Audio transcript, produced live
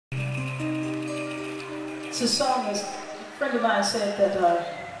It's a song that a friend of mine said that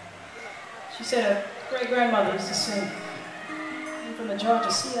she said her great-grandmother used to sing from the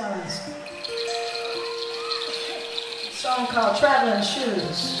Georgia Sea Islands. A song called Travelin'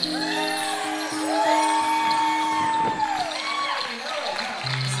 Shoes.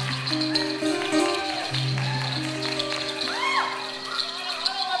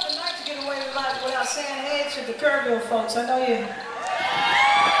 Without saying hey to the Kerrville folks. I know you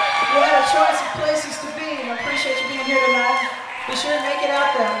had a choice of places to be, and I appreciate you being here tonight. Be sure to make it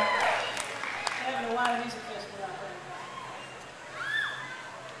out there. We're having a lot of music festival out there.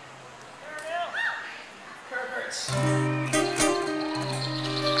 Kerrville.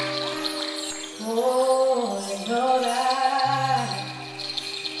 Oh, you know that.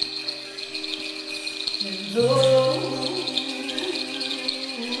 You know.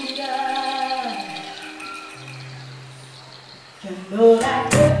 You know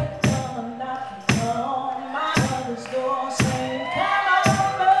that girl come knocking on my mother's door saying, come on,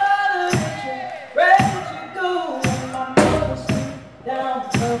 mother, ready to go. And my mother sits down,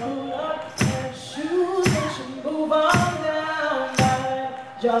 buckle up her shoes, and she move on down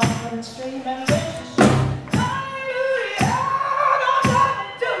that Jordan Street, and then she shouts, hallelujah, don't have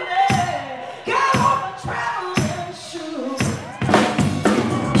to do that. Got on my traveling shoes.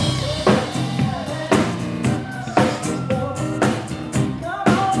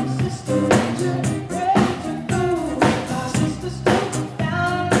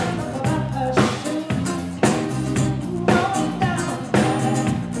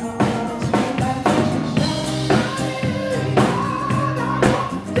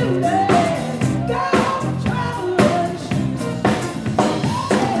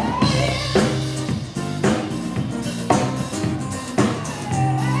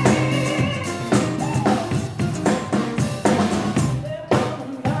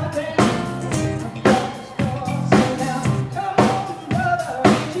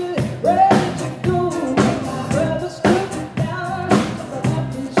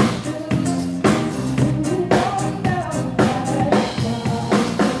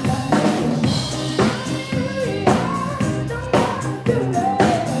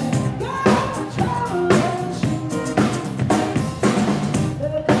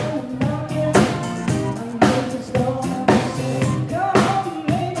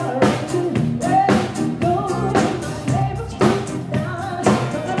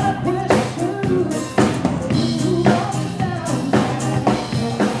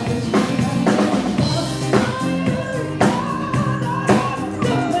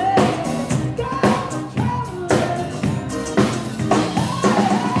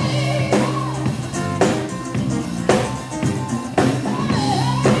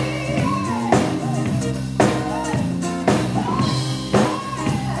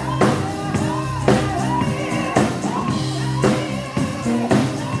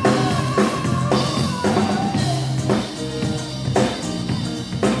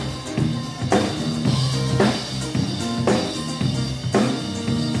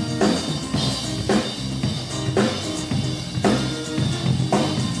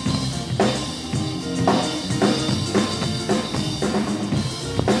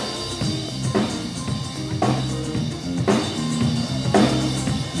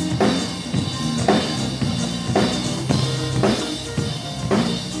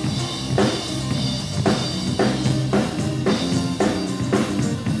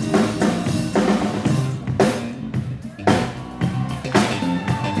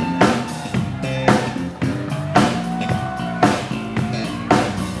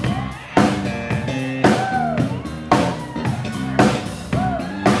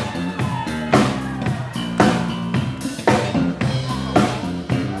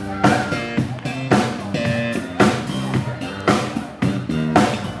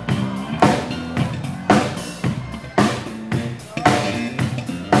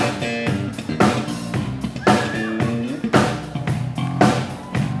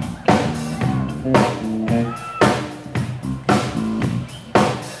 Mm-hmm.